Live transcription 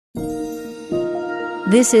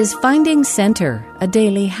This is Finding Center, a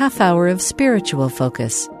daily half-hour of spiritual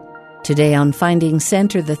focus. Today on Finding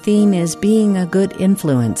Center, the theme is Being a Good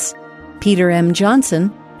Influence. Peter M.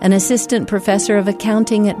 Johnson, an assistant professor of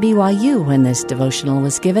accounting at BYU when this devotional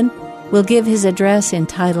was given, will give his address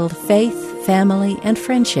entitled Faith, Family, and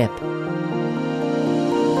Friendship.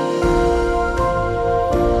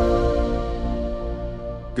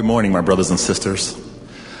 Good morning, my brothers and sisters.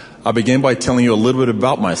 I'll begin by telling you a little bit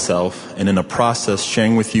about myself, and in the process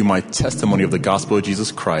sharing with you my testimony of the gospel of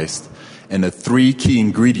Jesus Christ and the three key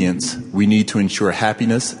ingredients we need to ensure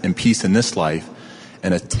happiness and peace in this life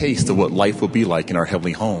and a taste of what life will be like in our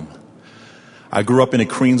heavenly home. I grew up in the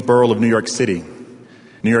Queensboro of New York City.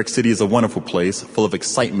 New York City is a wonderful place full of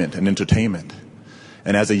excitement and entertainment.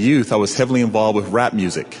 And as a youth, I was heavily involved with rap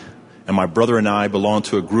music, and my brother and I belonged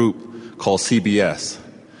to a group called CBS.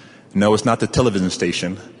 No, it's not the television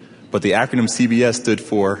station, but the acronym CBS stood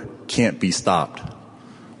for Can't Be Stopped.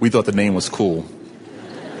 We thought the name was cool.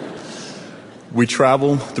 We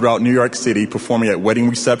traveled throughout New York City performing at wedding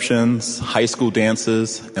receptions, high school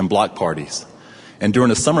dances, and block parties. And during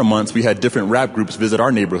the summer months, we had different rap groups visit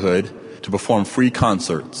our neighborhood to perform free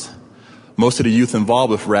concerts. Most of the youth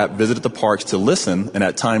involved with rap visited the parks to listen and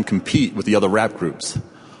at times compete with the other rap groups.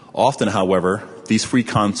 Often, however, these free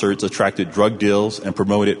concerts attracted drug deals and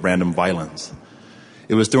promoted random violence.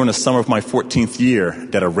 It was during the summer of my 14th year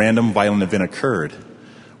that a random violent event occurred,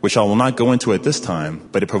 which I will not go into at this time,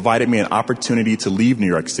 but it provided me an opportunity to leave New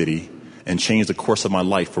York City and change the course of my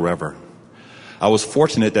life forever. I was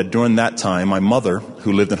fortunate that during that time, my mother,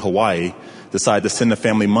 who lived in Hawaii, decided to send the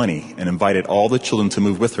family money and invited all the children to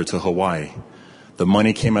move with her to Hawaii. The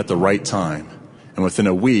money came at the right time, and within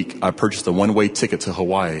a week, I purchased a one-way ticket to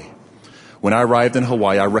Hawaii. When I arrived in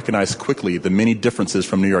Hawaii, I recognized quickly the many differences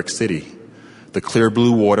from New York City. The clear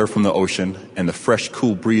blue water from the ocean, and the fresh,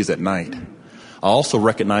 cool breeze at night. I also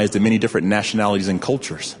recognized the many different nationalities and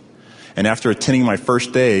cultures. And after attending my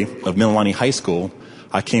first day of Mililani High School,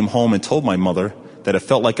 I came home and told my mother that it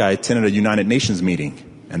felt like I attended a United Nations meeting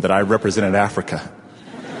and that I represented Africa.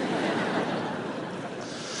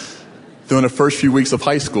 During the first few weeks of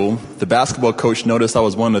high school, the basketball coach noticed I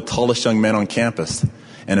was one of the tallest young men on campus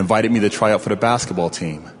and invited me to try out for the basketball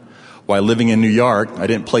team. While living in New York, I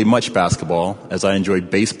didn't play much basketball as I enjoyed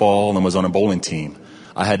baseball and was on a bowling team.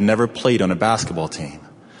 I had never played on a basketball team.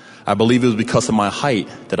 I believe it was because of my height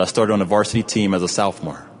that I started on the varsity team as a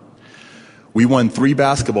sophomore. We won 3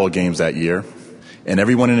 basketball games that year, and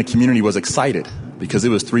everyone in the community was excited because it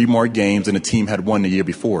was 3 more games than the team had won the year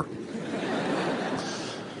before.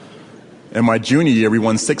 In my junior year, we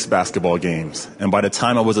won 6 basketball games, and by the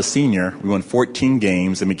time I was a senior, we won 14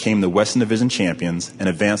 games and became the Western Division champions and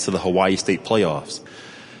advanced to the Hawaii State playoffs.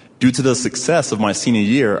 Due to the success of my senior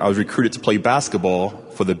year, I was recruited to play basketball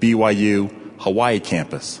for the BYU Hawaii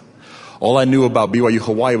campus. All I knew about BYU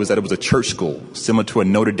Hawaii was that it was a church school, similar to a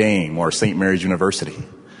Notre Dame or St. Mary's University.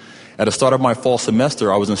 At the start of my fall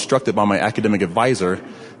semester, I was instructed by my academic advisor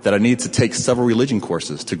that I needed to take several religion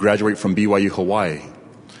courses to graduate from BYU Hawaii.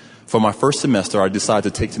 For my first semester, I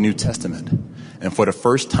decided to take the New Testament, and for the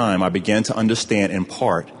first time, I began to understand in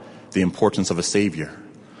part the importance of a Savior.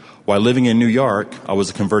 While living in New York, I was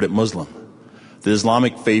a converted Muslim. The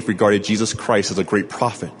Islamic faith regarded Jesus Christ as a great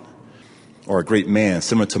prophet or a great man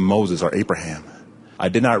similar to Moses or Abraham. I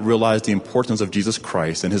did not realize the importance of Jesus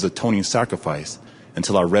Christ and his atoning sacrifice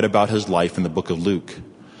until I read about his life in the book of Luke.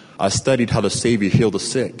 I studied how the Savior healed the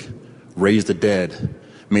sick, raised the dead,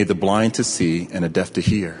 made the blind to see, and the deaf to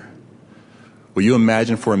hear. Will you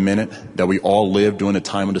imagine for a minute that we all lived during the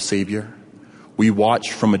time of the Savior? We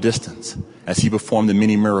watched from a distance as he performed the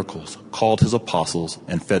many miracles, called his apostles,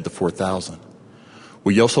 and fed the 4,000.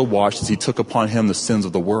 We also watched as he took upon him the sins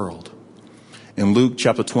of the world. In Luke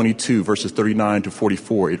chapter 22, verses 39 to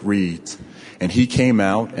 44, it reads, "And he came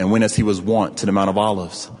out and went as he was wont to the Mount of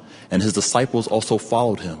Olives, and his disciples also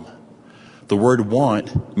followed him." The word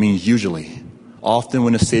 "want" means usually. Often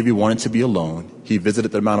when the Savior wanted to be alone, he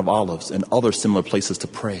visited the Mount of Olives and other similar places to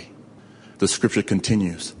pray. The scripture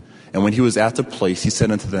continues, "And when he was at the place, he said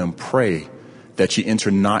unto them, Pray that ye enter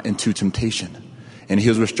not into temptation. And he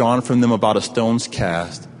was withdrawn from them about a stone's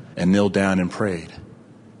cast and knelt down and prayed."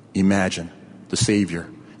 Imagine the Savior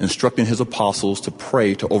instructing his apostles to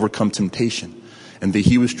pray to overcome temptation, and that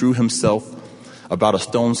he withdrew himself about a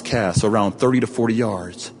stone's cast, around 30 to 40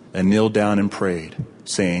 yards, and kneeled down and prayed,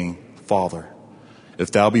 saying, "Father, if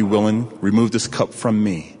thou be willing, remove this cup from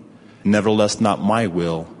me. Nevertheless, not my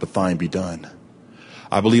will, but thine be done."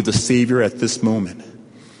 I believe the Savior at this moment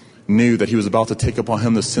knew that he was about to take upon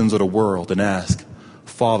him the sins of the world and ask,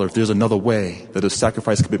 "Father, if there's another way that a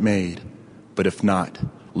sacrifice could be made, but if not,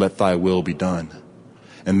 let thy will be done."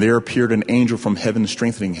 And there appeared an angel from heaven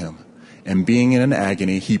strengthening him. And being in an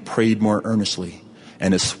agony, he prayed more earnestly.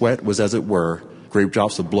 And his sweat was, as it were, great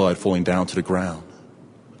drops of blood falling down to the ground.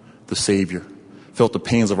 The Savior felt the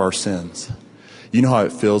pains of our sins. You know how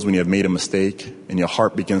it feels when you have made a mistake and your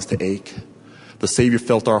heart begins to ache? The Savior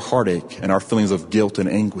felt our heartache and our feelings of guilt and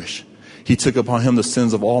anguish. He took upon him the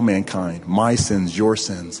sins of all mankind, my sins, your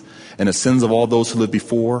sins, and the sins of all those who lived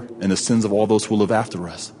before and the sins of all those who will live after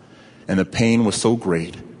us. And the pain was so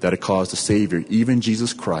great that it caused the Savior, even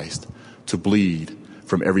Jesus Christ, to bleed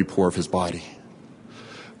from every pore of his body.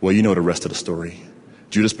 Well, you know the rest of the story.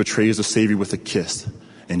 Judas betrays the Savior with a kiss,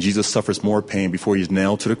 and Jesus suffers more pain before he is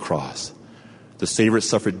nailed to the cross. The Savior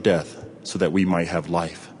suffered death so that we might have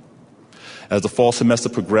life. As the fall semester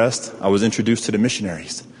progressed, I was introduced to the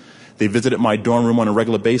missionaries. They visited my dorm room on a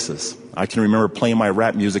regular basis. I can remember playing my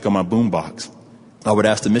rap music on my boombox. I would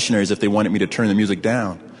ask the missionaries if they wanted me to turn the music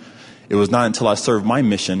down. It was not until I served my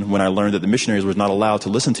mission when I learned that the missionaries were not allowed to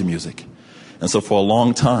listen to music. And so for a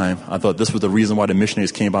long time, I thought this was the reason why the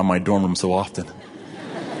missionaries came by my dorm room so often.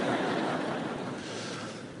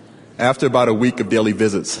 After about a week of daily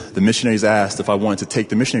visits, the missionaries asked if I wanted to take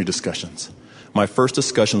the missionary discussions. My first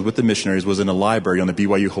discussions with the missionaries was in a library on the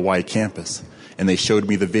BYU Hawaii campus, and they showed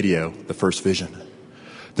me the video, The First Vision.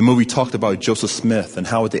 The movie talked about Joseph Smith and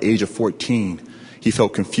how at the age of 14, he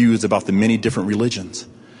felt confused about the many different religions.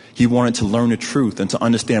 He wanted to learn the truth and to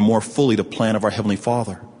understand more fully the plan of our Heavenly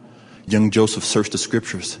Father. Young Joseph searched the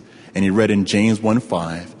scriptures, and he read in James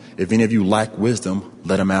 1:5, if any of you lack wisdom,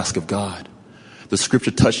 let him ask of God. The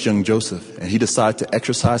scripture touched young Joseph, and he decided to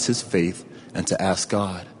exercise his faith and to ask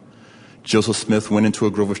God. Joseph Smith went into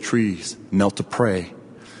a grove of trees, knelt to pray.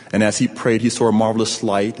 And as he prayed, he saw a marvelous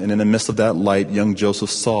light, and in the midst of that light, young Joseph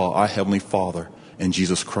saw our Heavenly Father and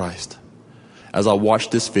Jesus Christ. As I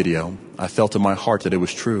watched this video, I felt in my heart that it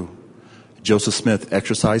was true. Joseph Smith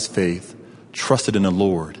exercised faith, trusted in the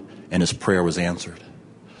Lord, and his prayer was answered.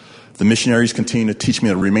 The missionaries continued to teach me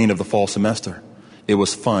the remainder of the fall semester. It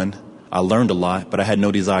was fun. I learned a lot, but I had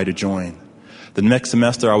no desire to join. The next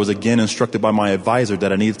semester, I was again instructed by my advisor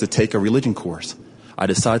that I needed to take a religion course. I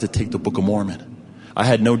decided to take the Book of Mormon. I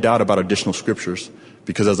had no doubt about additional scriptures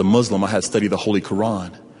because as a Muslim, I had studied the Holy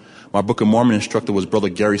Quran. My Book of Mormon instructor was Brother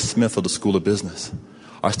Gary Smith of the School of Business.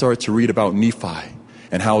 I started to read about Nephi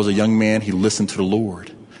and how as a young man, he listened to the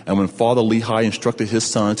Lord. And when Father Lehi instructed his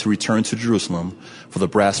son to return to Jerusalem for the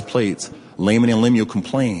brass plates, Laman and Lemuel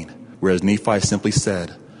complained, whereas Nephi simply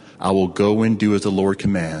said, I will go and do as the Lord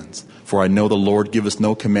commands. For I know the Lord giveth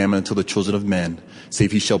no commandment unto the children of men,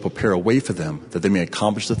 save he shall prepare a way for them, that they may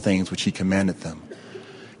accomplish the things which he commanded them.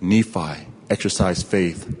 Nephi exercised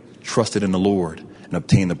faith, trusted in the Lord, and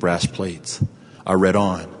obtained the brass plates. I read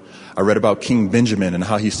on. I read about King Benjamin and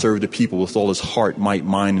how he served the people with all his heart, might,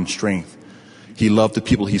 mind, and strength. He loved the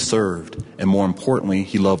people he served, and more importantly,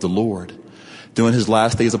 he loved the Lord. During his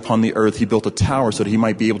last days upon the earth, he built a tower so that he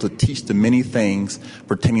might be able to teach the many things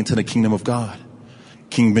pertaining to the kingdom of God.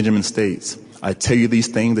 King Benjamin states, I tell you these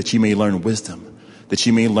things that ye may learn wisdom, that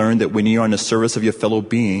ye may learn that when ye are in the service of your fellow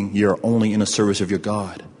being, ye are only in the service of your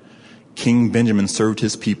God. King Benjamin served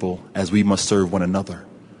his people as we must serve one another.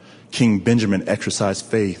 King Benjamin exercised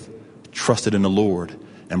faith, trusted in the Lord,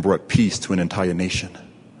 and brought peace to an entire nation.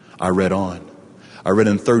 I read on. I read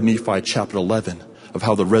in 3 Nephi chapter 11 of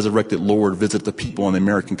how the resurrected Lord visited the people on the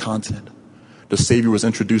American continent. The Savior was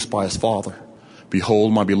introduced by his Father.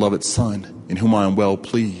 Behold, my beloved Son, in whom I am well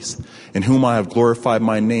pleased, in whom I have glorified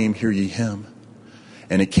my name, hear ye him.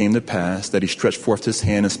 And it came to pass that he stretched forth his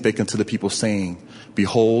hand and spake unto the people, saying,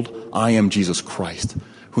 Behold, I am Jesus Christ,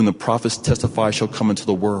 whom the prophets testify shall come into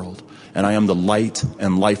the world, and I am the light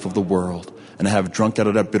and life of the world, and I have drunk out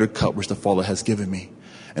of that bitter cup which the Father has given me,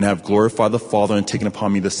 and I have glorified the Father and taken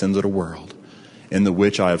upon me the sins of the world, in the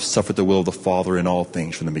which I have suffered the will of the Father in all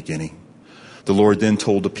things from the beginning. The Lord then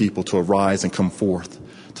told the people to arise and come forth,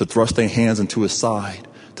 to thrust their hands into his side,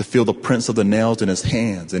 to feel the prints of the nails in his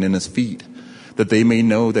hands and in his feet, that they may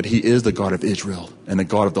know that he is the God of Israel and the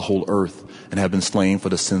God of the whole earth, and have been slain for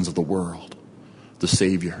the sins of the world. The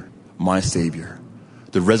Savior, my Savior,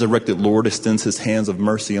 the resurrected Lord extends his hands of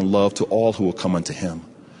mercy and love to all who will come unto him.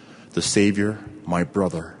 The Savior, my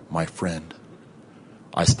brother, my friend.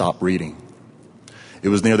 I stopped reading. It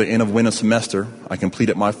was near the end of winter semester. I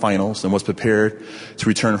completed my finals and was prepared to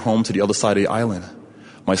return home to the other side of the island.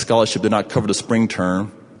 My scholarship did not cover the spring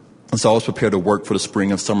term, and so I was prepared to work for the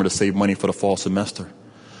spring and summer to save money for the fall semester.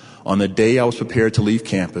 On the day I was prepared to leave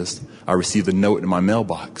campus, I received a note in my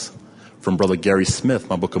mailbox from Brother Gary Smith,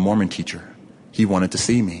 my Book of Mormon teacher. He wanted to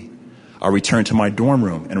see me. I returned to my dorm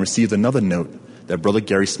room and received another note that Brother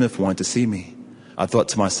Gary Smith wanted to see me. I thought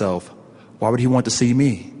to myself, Why would he want to see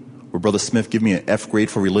me? Would Brother Smith give me an F grade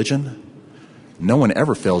for religion? No one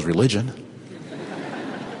ever fails religion.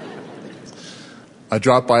 I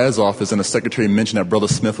dropped by his office and the secretary mentioned that Brother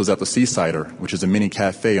Smith was at the Seasider, which is a mini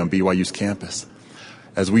cafe on BYU's campus.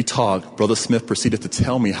 As we talked, Brother Smith proceeded to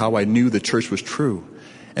tell me how I knew the church was true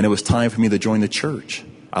and it was time for me to join the church.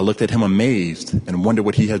 I looked at him amazed and wondered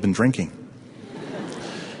what he had been drinking.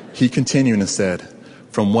 He continued and said,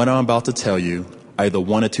 "From what I'm about to tell you, either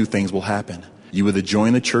one or two things will happen. You either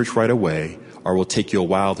join the church right away or it will take you a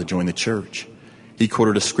while to join the church." He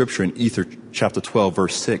quoted a scripture in Ether chapter 12,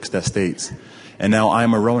 verse 6 that states, "And now I,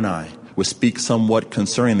 Moroni, will speak somewhat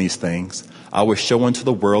concerning these things. I will show unto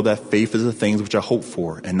the world that faith is the things which I hope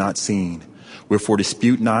for and not seen. Wherefore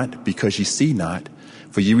dispute not, because ye see not,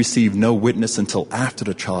 for ye receive no witness until after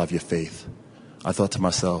the trial of your faith." I thought to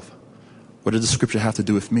myself, what did the scripture have to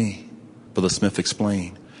do with me? Brother Smith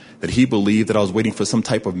explained that he believed that I was waiting for some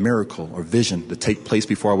type of miracle or vision to take place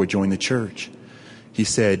before I would join the church. He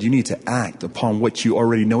said, you need to act upon what you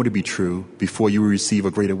already know to be true before you will receive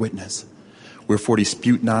a greater witness. Wherefore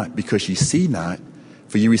dispute not, because ye see not,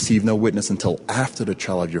 for ye receive no witness until after the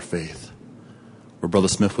trial of your faith. Where Brother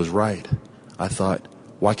Smith was right. I thought,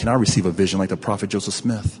 why can't I receive a vision like the prophet Joseph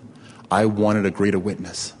Smith? I wanted a greater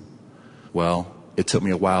witness. Well, it took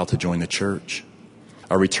me a while to join the church.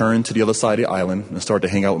 I returned to the other side of the island and started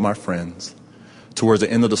to hang out with my friends. Towards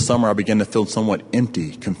the end of the summer, I began to feel somewhat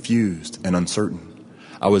empty, confused, and uncertain.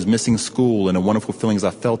 I was missing school and the wonderful feelings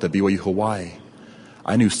I felt at BYU Hawaii.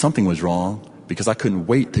 I knew something was wrong because I couldn't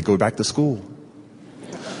wait to go back to school.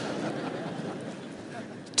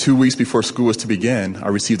 2 weeks before school was to begin, I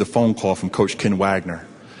received a phone call from Coach Ken Wagner.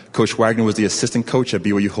 Coach Wagner was the assistant coach at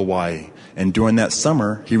BYU Hawaii, and during that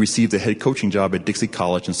summer, he received a head coaching job at Dixie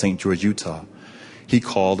College in St. George, Utah. He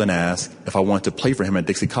called and asked if I wanted to play for him at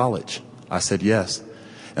Dixie College. I said yes.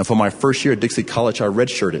 And for my first year at Dixie College, I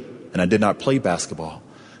redshirted, and I did not play basketball.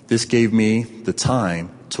 This gave me the time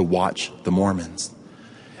to watch the Mormons.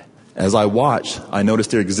 As I watched, I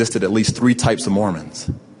noticed there existed at least 3 types of Mormons.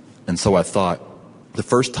 And so I thought, the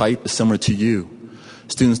first type is similar to you.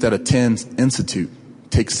 Students that attend institute,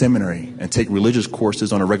 take seminary, and take religious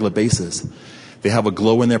courses on a regular basis. They have a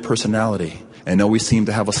glow in their personality and always seem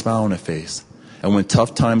to have a smile on their face. And when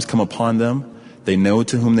tough times come upon them, they know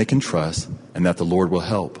to whom they can trust and that the Lord will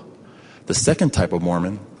help. The second type of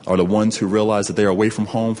Mormon are the ones who realize that they are away from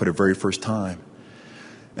home for the very first time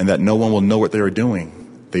and that no one will know what they are doing.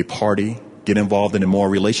 They party, get involved in immoral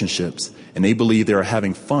relationships, and they believe they are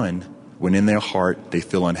having fun when in their heart they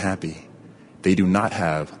feel unhappy. They do not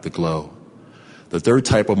have the glow. The third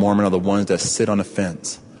type of Mormon are the ones that sit on the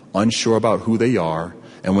fence, unsure about who they are,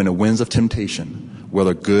 and when the winds of temptation,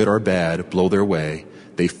 whether good or bad, blow their way,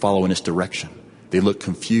 they follow in its direction. They look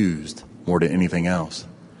confused more than anything else.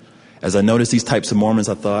 As I noticed these types of Mormons,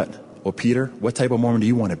 I thought, well, Peter, what type of Mormon do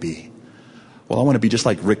you want to be? Well, I want to be just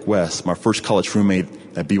like Rick West, my first college roommate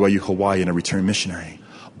at BYU Hawaii and a returned missionary.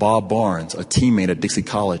 Bob Barnes, a teammate at Dixie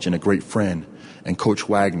College and a great friend, and Coach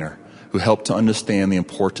Wagner, who helped to understand the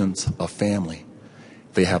importance of family.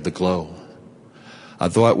 They have the glow. I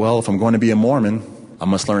thought, well, if I'm going to be a Mormon, I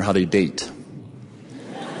must learn how they date.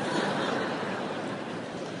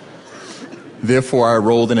 Therefore, I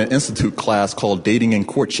enrolled in an institute class called Dating and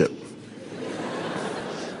Courtship.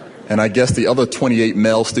 And I guess the other 28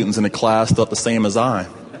 male students in the class thought the same as I.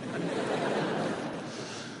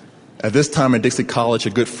 At this time at Dixie College, a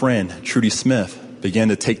good friend, Trudy Smith, began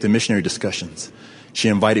to take the missionary discussions. She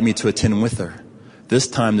invited me to attend with her. This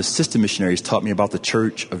time, the sister missionaries taught me about the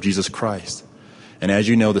Church of Jesus Christ. And as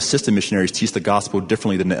you know, the sister missionaries teach the gospel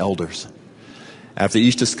differently than the elders. After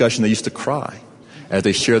each discussion, they used to cry as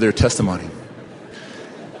they shared their testimony.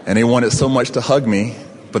 And they wanted so much to hug me,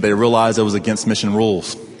 but they realized it was against mission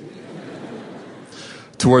rules.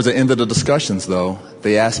 Towards the end of the discussions, though,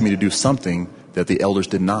 they asked me to do something that the elders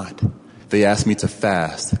did not. They asked me to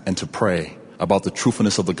fast and to pray about the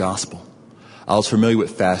truthfulness of the gospel. I was familiar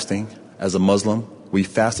with fasting. As a Muslim, we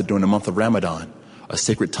fasted during the month of Ramadan, a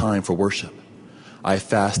sacred time for worship. I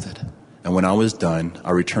fasted, and when I was done,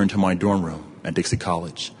 I returned to my dorm room at Dixie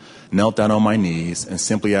College, knelt down on my knees, and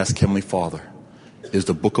simply asked Heavenly Father, is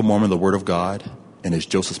the Book of Mormon the Word of God, and is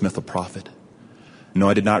Joseph Smith a prophet? No,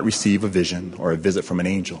 I did not receive a vision or a visit from an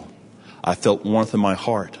angel. I felt warmth in my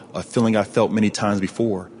heart, a feeling I felt many times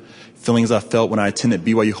before, feelings I felt when I attended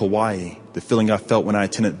BYU Hawaii, the feeling I felt when I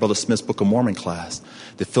attended Brother Smith's Book of Mormon class,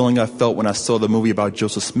 the feeling I felt when I saw the movie about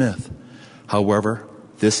Joseph Smith. However,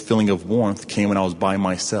 this feeling of warmth came when I was by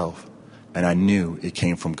myself, and I knew it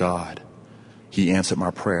came from God. He answered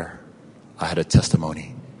my prayer. I had a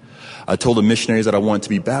testimony. I told the missionaries that I wanted to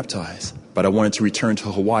be baptized. but I wanted to return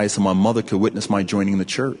to Hawaii so my mother could witness my joining the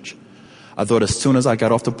church. I thought as soon as I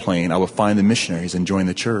got off the plane, I would find the missionaries and join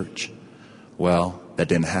the church. Well, that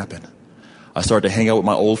didn't happen. I started to hang out with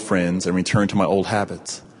my old friends and return to my old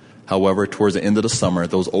habits. However, towards the end of the summer,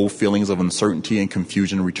 those old feelings of uncertainty and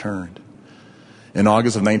confusion returned. In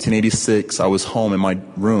August of 1986, I was home in my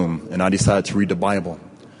room and I decided to read the Bible.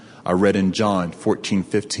 I read in John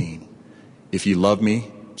 14:15, "If you love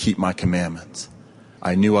me, keep my commandments."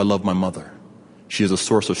 I knew I loved my mother. She is a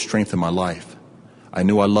source of strength in my life. I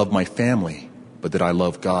knew I loved my family, but did I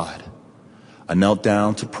love God? I knelt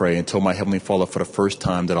down to pray and told my Heavenly Father for the first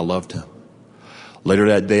time that I loved Him. Later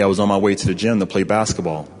that day, I was on my way to the gym to play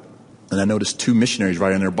basketball, and I noticed two missionaries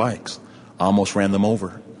riding their bikes. I almost ran them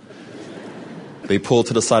over. They pulled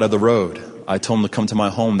to the side of the road. I told them to come to my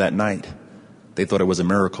home that night. They thought it was a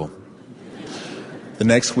miracle. The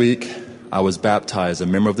next week, I was baptized, a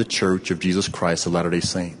member of the Church of Jesus Christ of Latter-day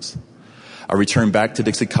Saints. I returned back to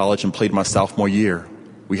Dixie College and played my sophomore year.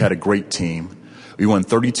 We had a great team. We won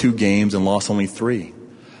 32 games and lost only 3.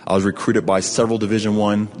 I was recruited by several Division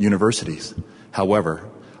I universities. However,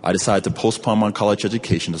 I decided to postpone my college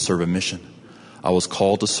education to serve a mission. I was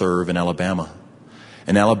called to serve in Alabama.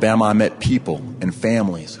 In Alabama, I met people and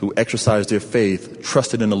families who exercised their faith,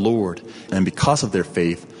 trusted in the Lord, and because of their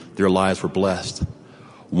faith, their lives were blessed.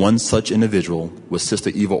 One such individual was Sister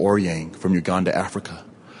Eva Oryang from Uganda, Africa.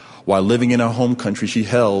 While living in her home country, she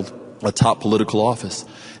held a top political office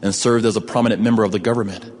and served as a prominent member of the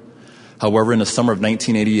government. However, in the summer of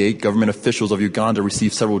 1988, government officials of Uganda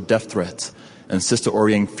received several death threats, and Sister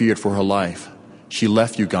Oryang feared for her life. She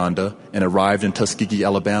left Uganda and arrived in Tuskegee,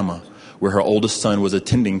 Alabama, where her oldest son was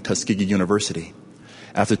attending Tuskegee University.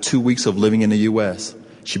 After 2 weeks of living in the U.S.,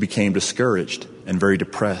 she became discouraged and very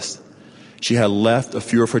depressed. She had left a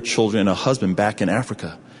few of her children and a husband back in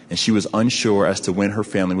Africa, and she was unsure as to when her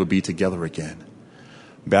family would be together again.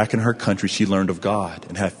 Back in her country, she learned of God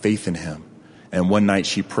and had faith in Him. And one night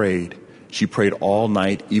she prayed. She prayed all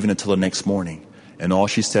night, even until the next morning. And all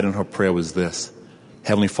she said in her prayer was this: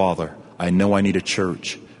 "Heavenly Father, I know I need a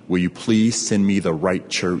church. Will you please send me the right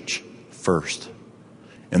church first?"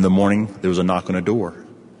 In the morning, there was a knock on the door.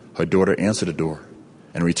 Her daughter answered the door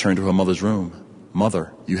and returned to her mother's room.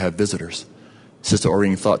 "Mother, you have visitors." Sister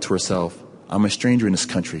Oryang thought to herself, "I'm a stranger in this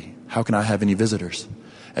country. How can I have any visitors?"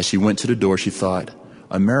 As she went to the door, she thought,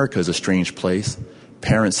 America is a strange place.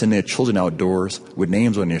 Parents send their children outdoors with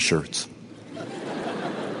names on their shirts.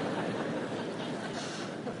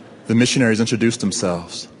 The missionaries introduced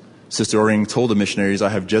themselves. Sister Oryang told the missionaries, "I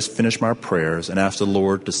have just finished my prayers and asked the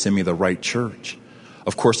Lord to send me the right church."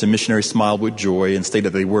 Of course, the missionaries smiled with joy and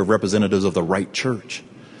stated they were representatives of the right church.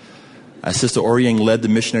 As Sister Oryang led the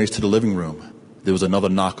missionaries to the living room, there was another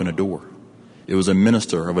knock on the door. It was a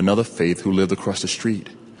minister of another faith who lived across the street.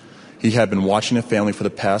 He had been watching the family for the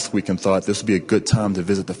past week and thought this would be a good time to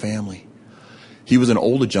visit the family. He was an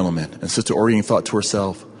older gentleman, and Sister Oryang thought to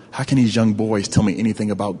herself, how can these young boys tell me anything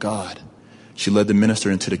about God? She led the minister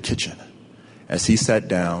into the kitchen. As he sat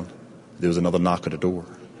down, there was another knock at the door.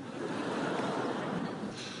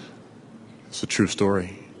 It's a true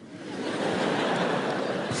story.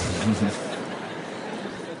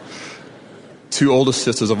 Two older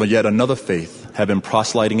sisters of yet another faith had been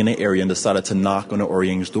proselyting in the area and decided to knock on the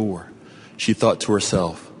Oryang's door. She thought to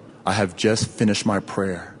herself, I have just finished my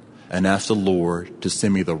prayer and asked the Lord to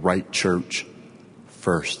send me the right church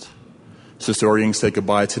first. Sister Oryang said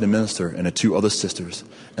goodbye to the minister and the two other sisters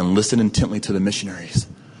and listened intently to the missionaries.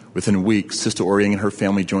 Within weeks, Sister Oryang and her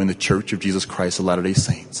family joined the Church of Jesus Christ of Latter-day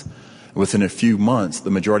Saints. Within a few months, the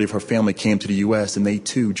majority of her family came to the U.S. and they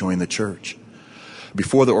too joined the church.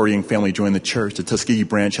 Before the Oryang family joined the church, the Tuskegee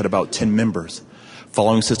branch had about 10 members.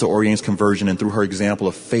 Following Sister Oryang's conversion and through her example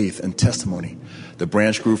of faith and testimony, the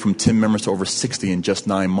branch grew from 10 members to over 60 in just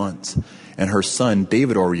 9 months. And her son,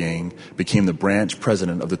 David Oryang, became the branch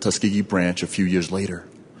president of the Tuskegee branch a few years later.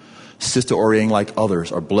 Sister Oryang, like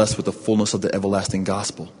others, are blessed with the fullness of the everlasting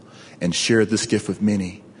gospel and shared this gift with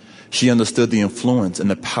many. She understood the influence and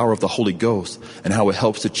the power of the Holy Ghost and how it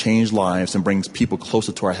helps to change lives and brings people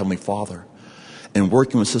closer to our Heavenly Father. In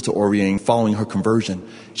working with Sister Oryang following her conversion,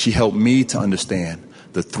 she helped me to understand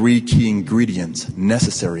the 3 key ingredients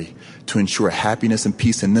necessary to ensure happiness and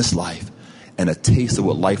peace in this life and a taste of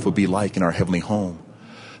what life will be like in our heavenly home.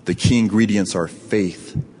 The key ingredients are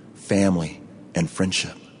faith, family, and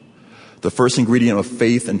friendship. The first ingredient of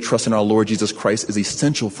faith and trust in our Lord Jesus Christ is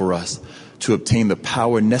essential for us to obtain the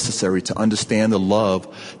power necessary to understand the love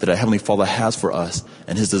that our Heavenly Father has for us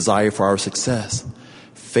and His desire for our success.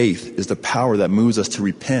 Faith is the power that moves us to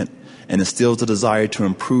repent and instills the desire to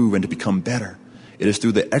improve and to become better. It is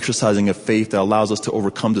through the exercising of faith that allows us to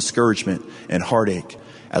overcome discouragement and heartache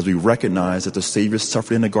as we recognize that the Savior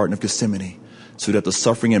suffered in the Garden of Gethsemane so that the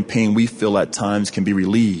suffering and pain we feel at times can be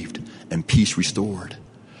relieved and peace restored.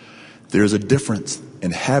 There is a difference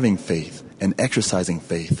in having faith and exercising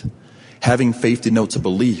faith. Having faith denotes a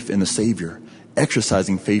belief in the Savior.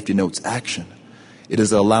 Exercising faith denotes action. It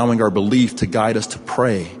is allowing our belief to guide us to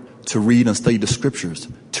pray, to read and study the Scriptures,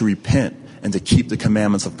 to repent, and to keep the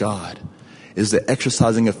commandments of God. It is the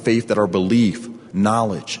exercising of faith that our belief,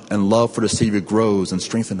 knowledge, and love for the Savior grows and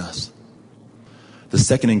strengthens us. The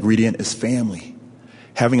second ingredient is family.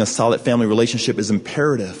 Having a solid family relationship is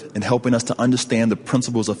imperative in helping us to understand the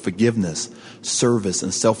principles of forgiveness, service,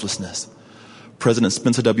 and selflessness. President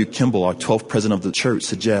Spencer W. Kimball, our 12th president of the church,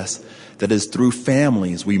 suggests that it is through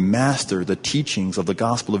families we master the teachings of the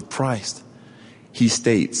gospel of Christ. He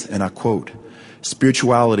states, and I quote,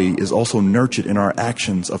 "Spirituality is also nurtured in our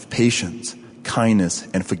actions of patience, kindness,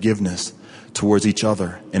 and forgiveness towards each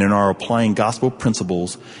other, and in our applying gospel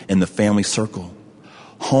principles in the family circle.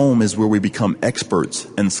 Home is where we become experts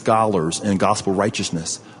and scholars in gospel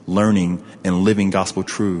righteousness, learning and living gospel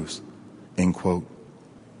truths." End quote.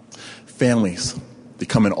 Families, they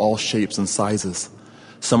come in all shapes and sizes.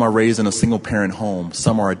 Some are raised in a single-parent home,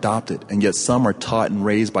 some are adopted, and yet some are taught and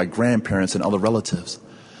raised by grandparents and other relatives.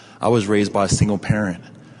 I was raised by a single parent,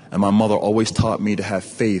 and my mother always taught me to have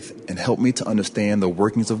faith and helped me to understand the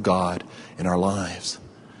workings of God in our lives.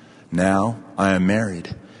 Now, I am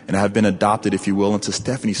married, and I have been adopted, if you will, into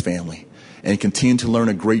Stephanie's family, and continue to learn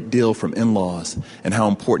a great deal from in-laws and how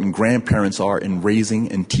important grandparents are in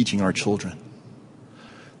raising and teaching our children.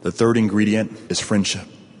 The third ingredient is friendship.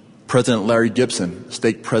 President Larry Gibson,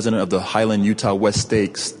 stake president of the Highland Utah West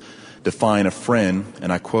Stakes, defined a friend,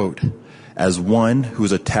 and I quote, "as one who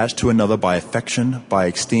is attached to another by affection, by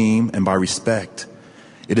esteem, and by respect.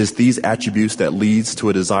 It is these attributes that leads to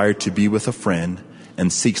a desire to be with a friend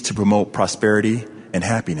and seeks to promote prosperity and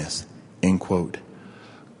happiness." End quote.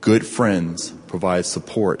 Good friends provide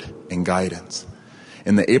support and guidance.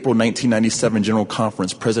 In the April 1997 General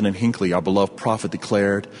Conference, President Hinckley, our beloved prophet,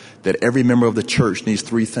 declared that every member of the church needs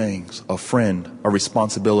three things: a friend, a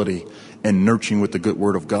responsibility, and nurturing with the good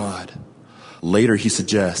word of God. Later, he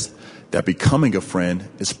suggests that becoming a friend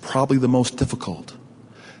is probably the most difficult.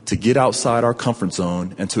 To get outside our comfort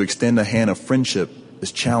zone and to extend a hand of friendship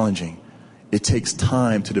is challenging. It takes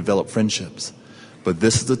time to develop friendships, but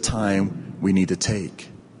this is the time we need to take.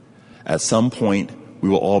 At some point, we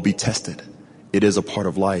will all be tested. It is a part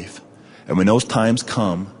of life. And when those times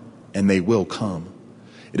come, and they will come,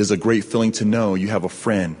 it is a great feeling to know you have a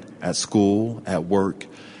friend at school, at work,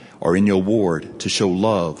 or in your ward to show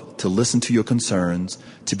love, to listen to your concerns,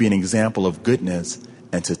 to be an example of goodness,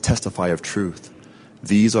 and to testify of truth.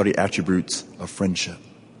 These are the attributes of friendship.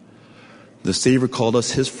 The Savior called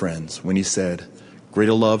us his friends when he said,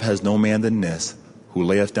 "Greater love has no man than this, who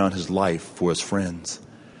layeth down his life for his friends."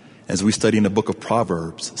 As we study in the book of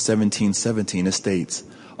Proverbs 17:17, it states,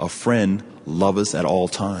 "A friend loveth at all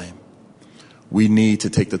time." We need to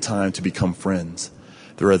take the time to become friends.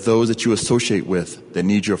 There are those that you associate with that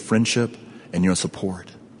need your friendship and your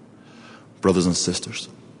support. Brothers and sisters,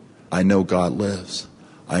 I know God lives.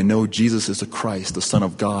 I know Jesus is the Christ, the Son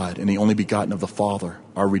of God, and the only begotten of the Father,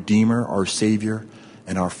 our Redeemer, our Savior,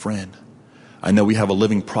 and our friend. I know we have a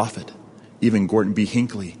living prophet, even Gordon B.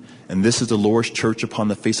 Hinckley, and this is the Lord's church upon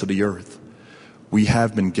the face of the earth. We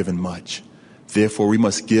have been given much. Therefore, we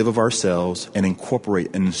must give of ourselves and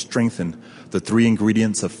incorporate and strengthen the three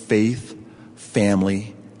ingredients of faith,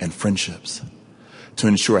 family, and friendships to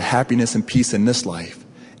ensure happiness and peace in this life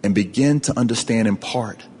and begin to understand in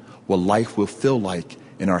part what life will feel like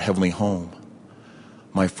in our heavenly home.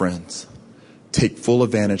 My friends, take full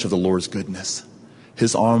advantage of the Lord's goodness.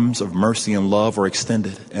 His arms of mercy and love are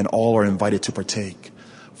extended, and all are invited to partake.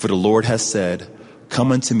 For the Lord has said,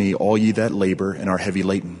 "Come unto me, all ye that labor and are heavy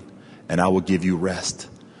laden, and I will give you rest.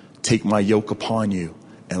 Take my yoke upon you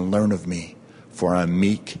and learn of me, for I am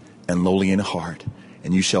meek and lowly in heart,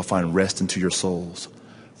 and you shall find rest unto your souls.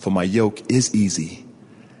 For my yoke is easy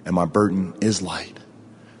and my burden is light."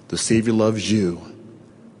 The Savior loves you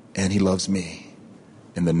and he loves me.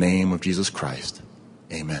 In the name of Jesus Christ,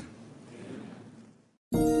 amen.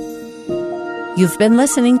 You've been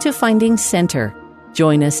listening to Finding Center.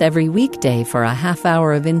 Join us every weekday for a half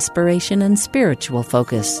hour of inspiration and spiritual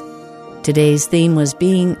focus. Today's theme was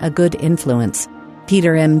Being a Good Influence.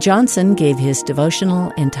 Peter M. Johnson gave his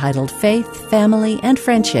devotional entitled Faith, Family, and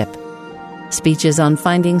Friendship. Speeches on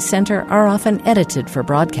Finding Center are often edited for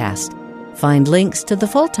broadcast. Find links to the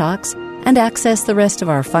full talks and access the rest of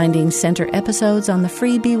our Finding Center episodes on the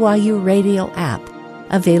free BYU Radio app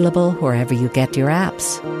available wherever you get your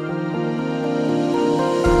apps.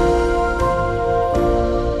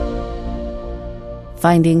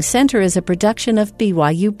 Finding Center is a production of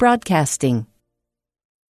BYU Broadcasting.